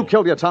anything. You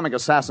killed the atomic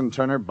assassin,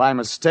 Turner, by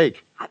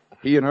mistake.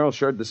 He and Earl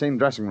shared the same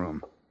dressing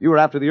room. You were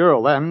after the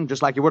Earl then,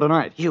 just like you were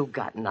tonight. You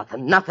got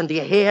nothing. Nothing, do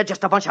you hear?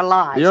 Just a bunch of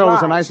lies. The Earl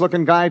was a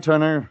nice-looking guy,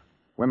 Turner.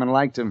 Women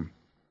liked him.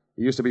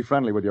 He used to be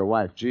friendly with your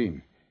wife,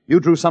 Jean. You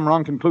drew some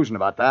wrong conclusion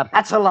about that.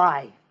 That's a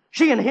lie.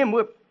 She and him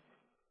were...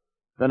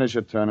 Finish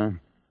it,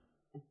 Turner.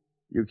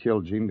 You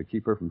killed Jean to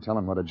keep her from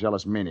telling what a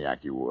jealous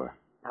maniac you were.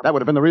 That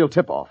would have been the real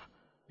tip-off.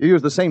 You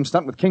used the same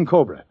stunt with King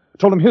Cobra.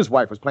 Told him his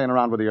wife was playing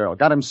around with the Earl.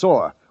 Got him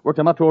sore. Worked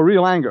him up to a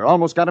real anger.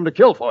 Almost got him to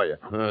kill for you.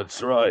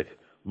 That's right.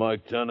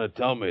 Mike Turner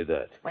told me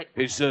that. Wait.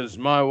 He says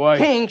my wife...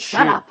 King,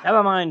 shut up.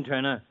 Never mind,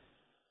 Turner.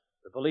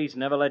 The police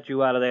never let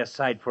you out of their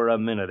sight for a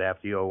minute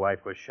after your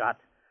wife was shot.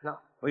 No.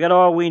 We got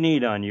all we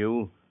need on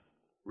you.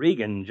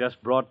 Regan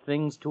just brought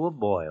things to a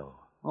boil.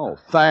 Oh,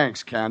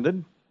 thanks,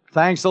 Candid.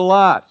 Thanks a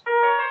lot.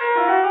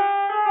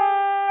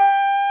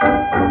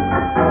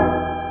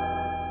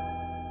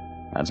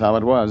 That's how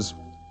it was.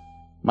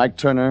 Mike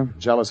Turner,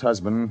 jealous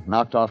husband,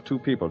 knocked off 2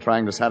 people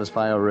trying to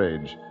satisfy her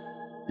rage.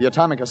 The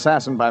atomic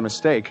assassin by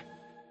mistake.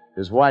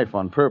 His wife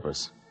on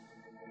purpose.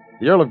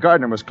 The Earl of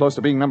Gardner was close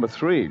to being number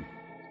 3.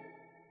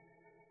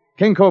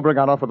 King Cobra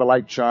got off with a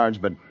light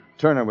charge, but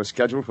Turner was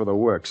scheduled for the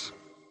works.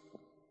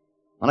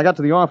 When I got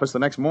to the office the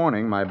next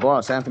morning, my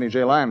boss, Anthony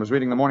J. Lyon, was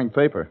reading the morning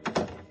paper.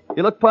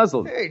 He looked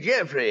puzzled. Hey,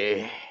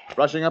 Jeffrey.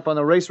 Brushing up on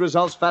the race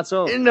results,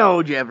 Fatso?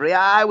 No, Jeffrey.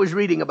 I was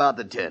reading about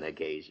the Turner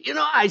case. You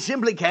know, I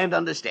simply can't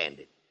understand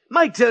it.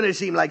 Mike Turner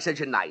seemed like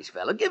such a nice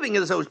fellow, giving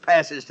us those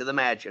passes to the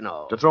match and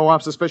all. To throw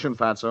off suspicion,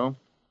 Fatso.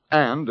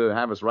 And to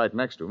have us right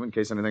next to him in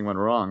case anything went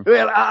wrong.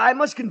 Well, I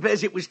must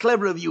confess it was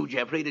clever of you,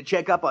 Jeffrey, to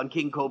check up on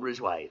King Cobra's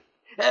wife.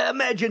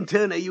 Imagine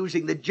Turner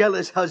using the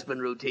jealous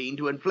husband routine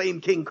to inflame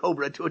King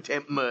Cobra to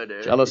attempt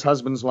murder. Jealous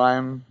husbands,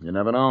 Lion. You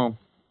never know.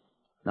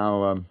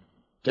 Now,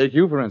 take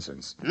you, for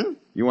instance.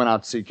 You went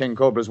out to see King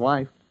Cobra's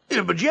wife.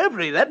 Yeah, but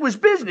Jeffrey, that was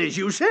business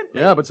you sent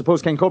me. Yeah, but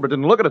suppose King Cobra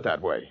didn't look at it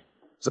that way.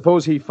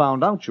 Suppose he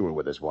found out you were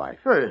with his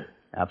wife.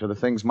 After the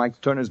things Mike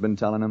Turner's been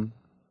telling him.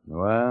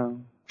 Well...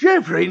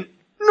 Jeffrey,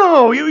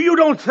 no, you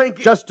don't think...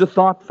 Just a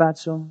thought,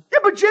 Fatso. Yeah,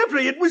 but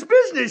Jeffrey, it was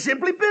business,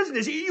 simply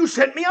business. You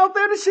sent me out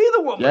there to see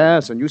the woman.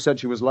 Yes, and you said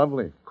she was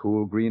lovely.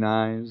 Cool green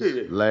eyes,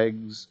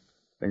 legs,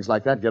 things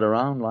like that get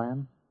around,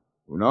 Lion.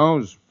 Who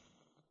knows?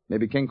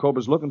 Maybe King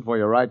Cobra's looking for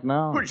you right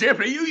now. But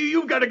Jeffrey,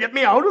 you've got to get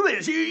me out of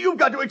this. You've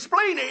got to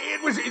explain it.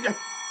 It was...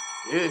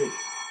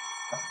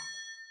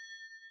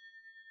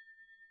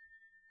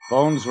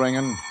 Phone's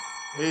ringing.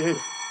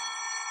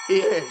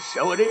 Yes,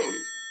 so it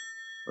is.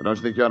 Well, don't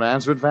you think you ought to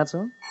answer it,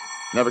 Fatso?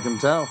 Never can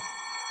tell.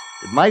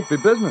 It might be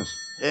business.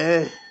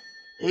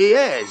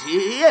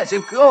 Yes,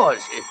 of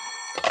course.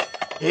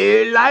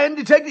 Lion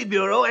Detective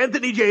Bureau,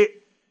 Anthony J...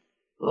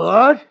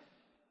 What?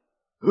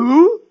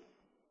 Who?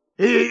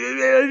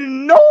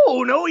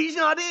 No, he's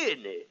not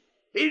in.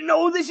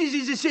 No, this is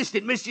his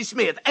assistant, Mr.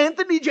 Smith.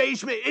 Anthony J.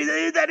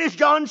 Smith. That is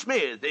John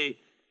Smith.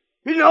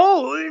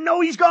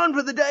 No, he's gone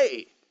for the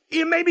day.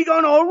 He may be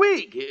gone all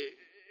week.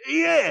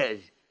 Yes,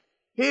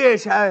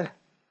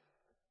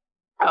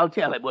 I'll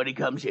tell him when he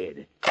comes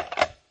in.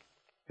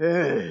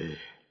 Who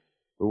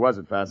was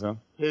it, Fatso?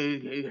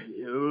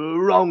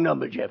 Wrong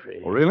number,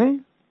 Jeffrey. Oh,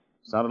 really?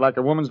 Sounded like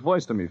a woman's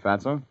voice to me,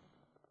 Fatso.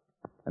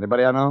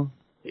 Anybody I know?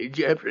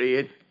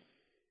 Jeffrey,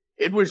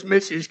 it was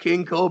Mrs.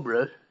 King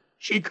Cobra.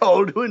 She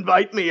called to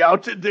invite me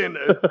out to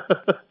dinner.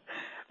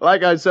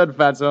 Like I said,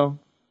 Fatso,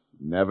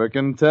 never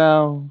can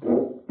tell.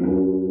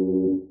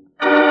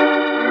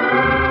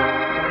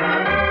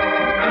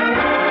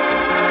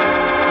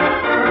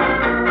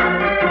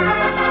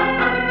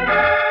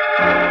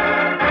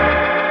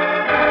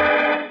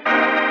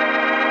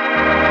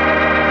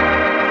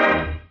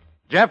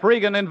 Jeff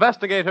Regan,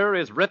 Investigator,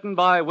 is written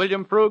by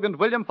William Frug and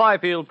William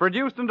Fifield,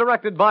 produced and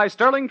directed by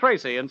Sterling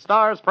Tracy, and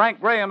stars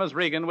Frank Graham as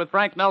Regan with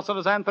Frank Nelson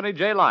as Anthony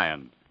J.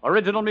 Lyon.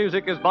 Original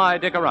music is by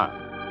Dick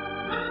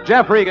Arant.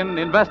 Jeff Regan,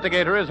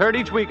 Investigator, is heard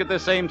each week at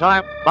this same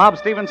time. Bob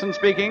Stevenson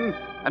speaking.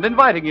 and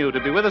inviting you to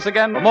be with us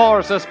again for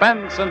more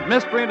suspense and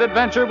mystery and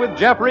adventure with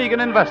Jeff Regan,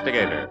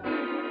 Investigator.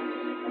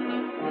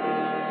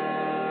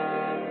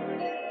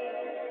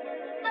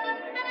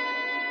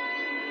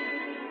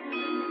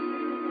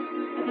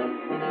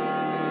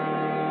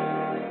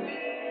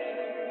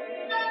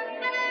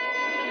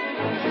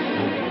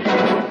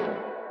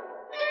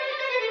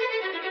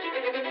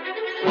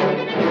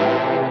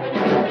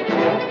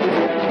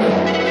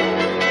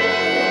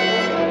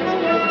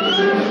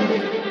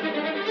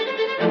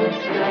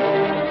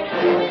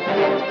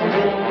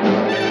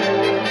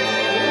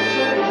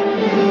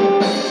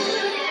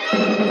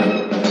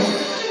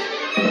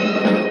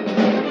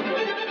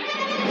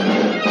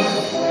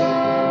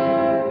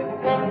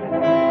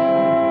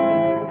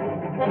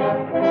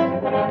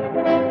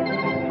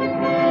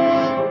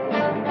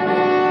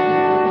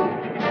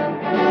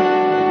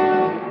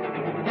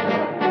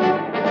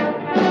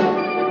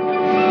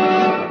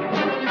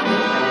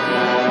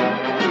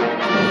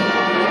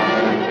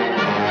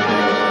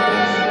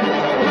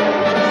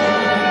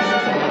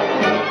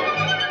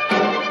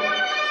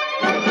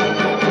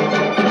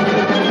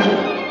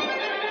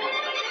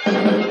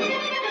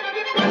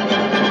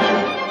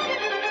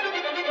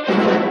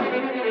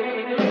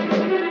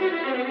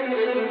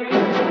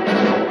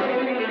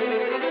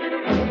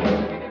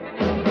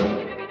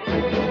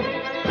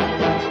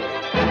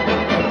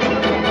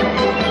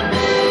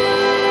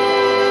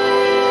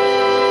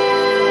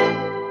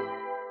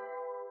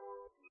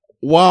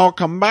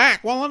 Welcome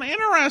back. Well, an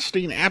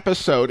interesting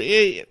episode.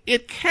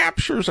 It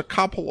captures a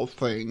couple of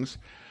things.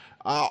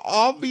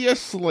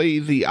 Obviously,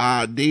 the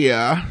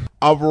idea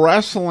of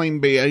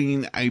wrestling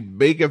being a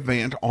big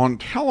event on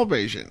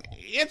television.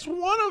 It's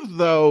one of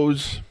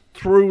those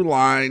through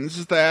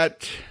lines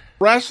that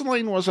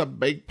wrestling was a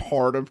big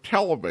part of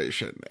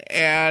television.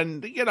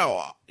 And,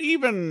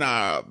 even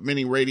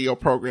many radio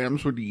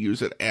programs would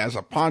use it as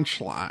a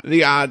punchline.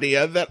 The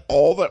idea that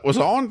all that was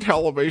on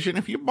television,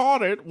 if you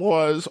bought it,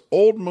 was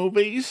old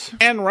movies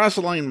and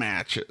wrestling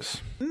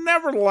matches.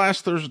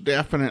 Nevertheless, there's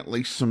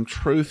definitely some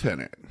truth in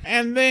it.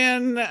 And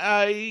then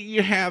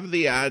you have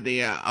the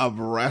idea of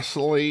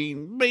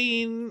wrestling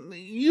being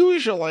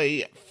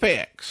usually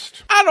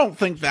fixed. I don't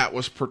think that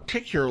was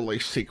particularly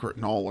secret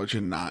knowledge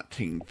in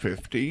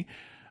 1950.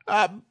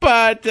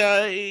 But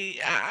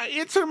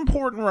it's an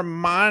important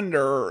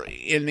reminder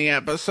in the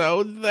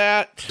episode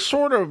that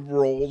sort of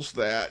roles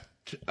that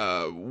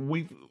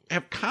we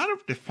have kind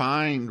of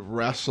defined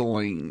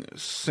wrestling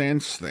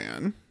since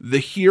then, the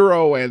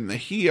hero and the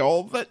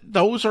heel, that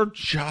those are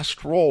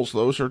just roles.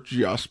 Those are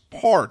just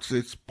parts.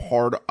 It's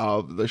part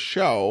of the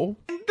show.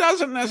 It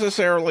doesn't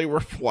necessarily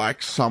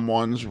reflect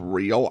someone's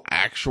real,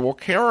 actual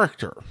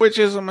character, which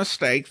is a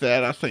mistake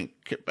that I think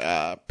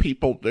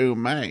people do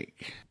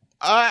make.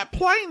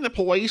 Playing the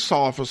police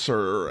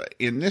officer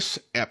in this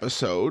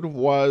episode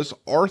was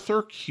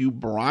Arthur Q.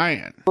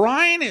 Bryan.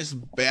 Bryan is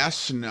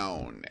best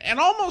known, and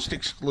almost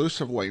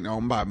exclusively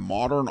known by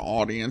modern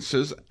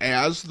audiences,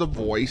 as the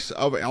voice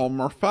of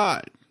Elmer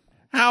Fudd.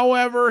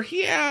 However,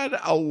 he had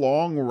a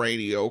long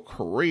radio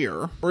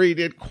career where he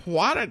did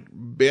quite a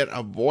bit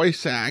of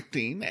voice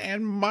acting,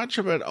 and much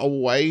of it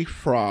away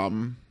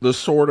from the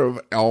sort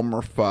of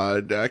Elmer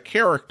Fudd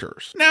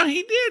characters. Now,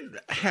 he did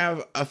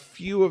have a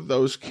few of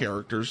those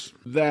characters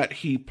that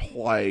he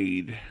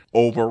played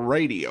over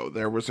radio.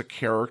 There was a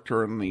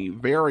character in the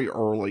very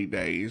early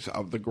days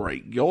of The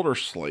Great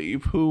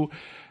Gildersleeve who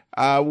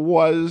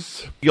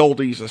was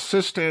Gildy's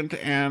assistant,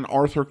 and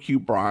Arthur Q.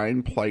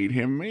 Bryan played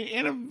him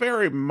in a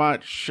very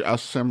much a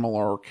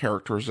similar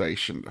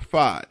characterization to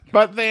Fudd.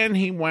 But then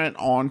he went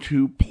on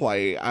to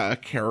play a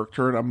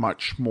character in a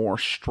much more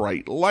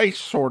straight-laced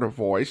sort of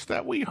voice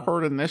that we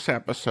heard in this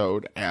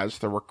episode as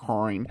the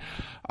recurring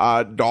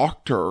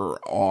doctor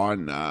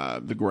on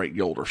The Great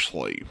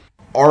Gildersleeve.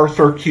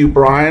 Arthur Q.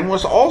 Bryan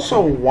was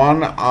also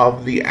one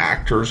of the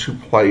actors who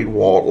played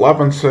Walt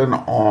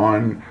Levinson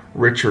on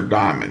Richard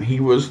Diamond. He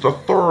was the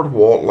third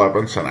Walt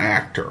Levinson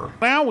actor.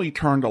 Now we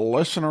turn to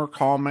listener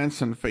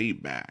comments and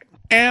feedback.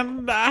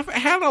 And I've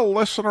had a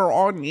listener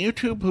on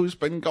YouTube who's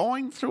been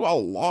going through a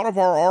lot of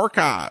our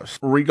archives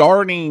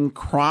regarding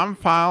Crime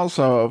Files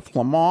of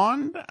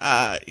Flamand.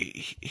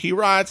 He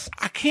writes,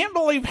 "I can't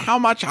believe how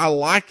much I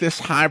like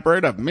this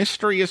hybrid of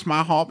Mystery Is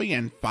My Hobby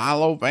and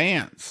Philo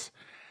Vance."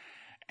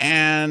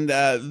 And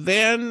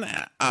then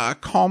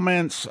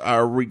comments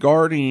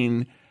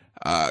regarding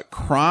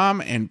Crime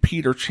and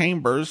Peter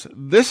Chambers.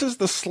 "This is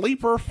the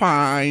sleeper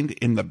find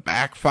in the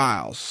back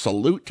files.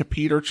 Salute to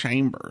Peter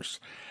Chambers."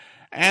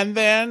 And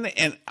then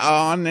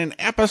on an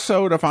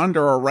episode of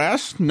Under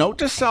Arrest, note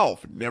to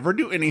self, never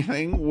do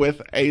anything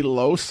with a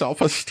low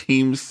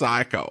self-esteem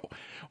psycho.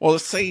 Well,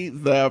 see,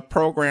 the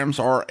programs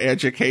are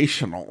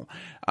educational.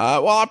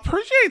 Well, I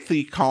appreciate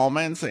the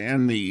comments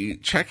and the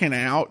checking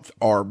out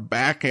our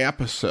back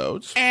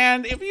episodes.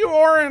 And if you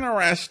are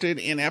interested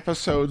in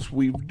episodes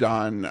we've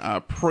done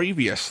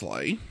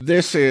previously,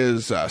 this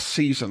is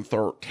season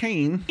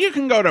 13. You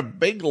can go to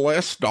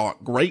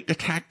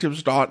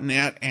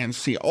biglist.greatdetectives.net and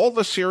see all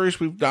the series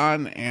we've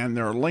done, and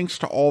there are links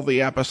to all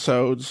the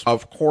episodes.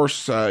 Of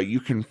course, you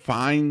can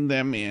find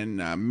them in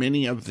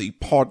many of the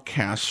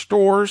podcast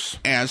stores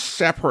as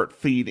separate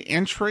feed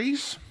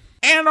entries.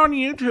 And on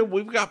YouTube,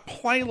 we've got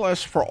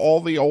playlists for all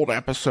the old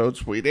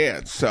episodes we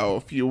did. So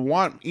if you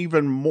want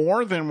even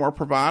more than we're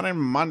providing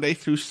Monday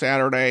through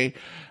Saturday,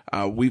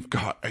 we've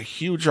got a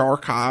huge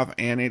archive,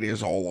 and it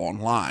is all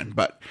online.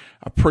 But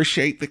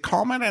appreciate the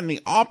comment and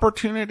the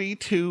opportunity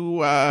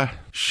to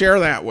share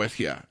that with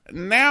you.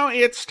 Now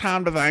it's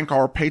time to thank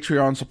our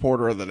Patreon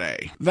supporter of the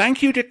day.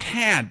 Thank you to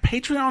Tad,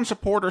 Patreon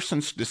supporter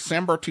since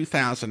December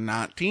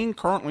 2019,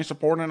 currently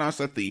supporting us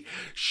at the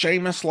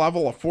Seamus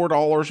level of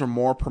 $4 or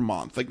more per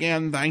month.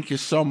 Again, thank you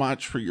so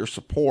much for your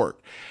support.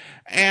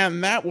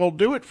 And that will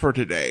do it for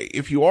today.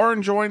 If you are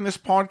enjoying this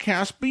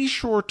podcast, be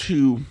sure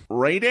to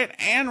rate it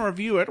and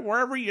review it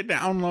wherever you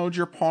download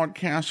your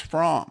podcast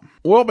from.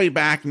 We'll be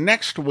back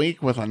next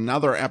week with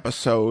another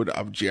episode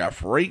of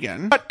Jeff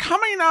Regan. But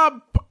coming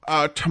up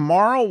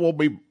tomorrow, we'll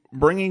be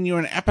bringing you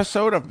an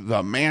episode of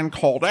The Man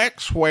Called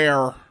X,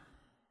 where...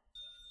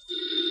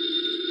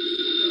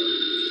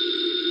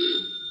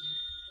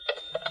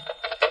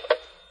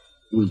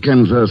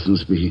 Ken Thurston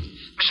speaking.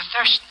 Mr.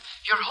 Thurston,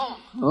 you're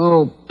home.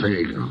 Oh,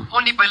 pig.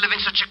 Only by living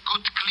such a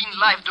good, clean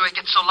life do I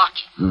get so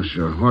lucky. Oh,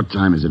 sure. What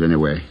time is it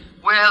anyway?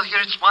 Well, here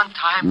it's one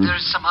time,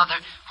 there's some other.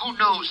 Who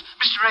knows?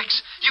 Mr.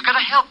 X, you gotta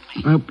help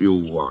me. Help you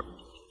what?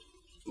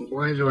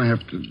 Why do I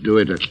have to do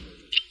it at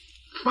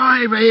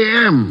 5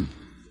 a.m.?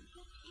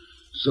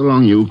 So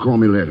long, you. Call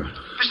me later.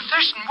 Mr.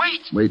 Thurston,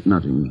 wait. Wait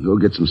nothing. Go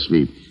get some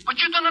sleep.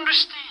 But you don't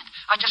understand.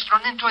 I just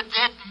run into a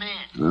dead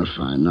man. Oh,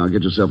 fine. Now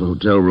get yourself a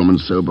hotel room and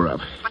sober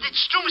up. But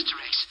it's true, Mr.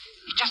 X.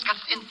 He just got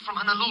in from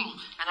Honolulu,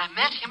 and I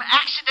met him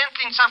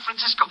accidentally in San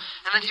Francisco,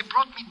 and then he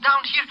brought me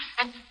down here,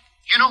 and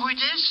you know who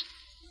it is?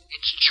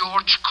 It's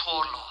George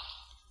Koloff.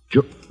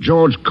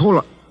 George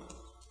Koloff?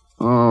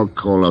 Oh,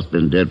 Koloff's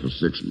been dead for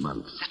 6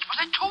 months. That's what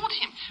I told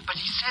him, but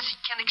he says he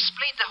can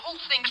explain the whole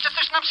thing. Mr.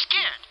 Thurston, I'm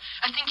scared.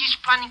 I think he's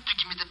planning to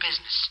give me the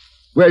business.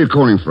 Where are you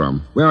calling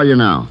from? Where are you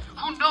now?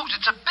 Who knows?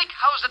 It's a big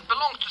house that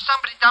belongs to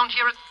somebody down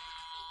here at...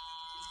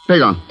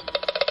 Hang on.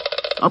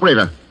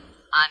 Operator.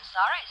 I'm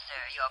sorry, sir.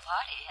 Your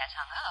party has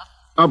hung up.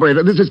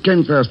 Operator, this is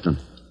Ken Thurston.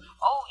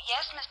 Oh,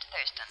 yes, Mr.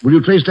 Thurston. Will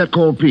you trace that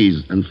call,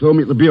 please, and phone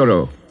me at the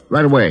bureau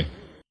right away?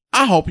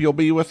 I hope you'll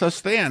be with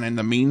us then. In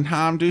the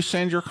meantime, do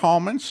send your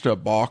comments to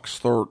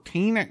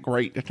box13 at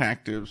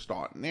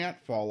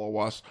greatdetectives.net. Follow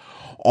us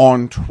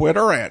on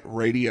Twitter at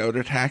Radio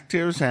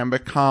Detectives and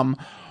become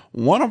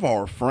one of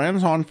our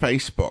friends on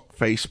Facebook,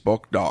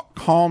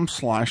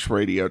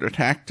 facebook.com/Radio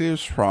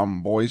Detectives.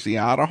 From Boise,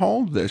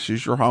 Idaho, this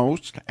is your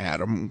host,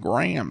 Adam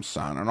Graham,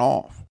 signing off.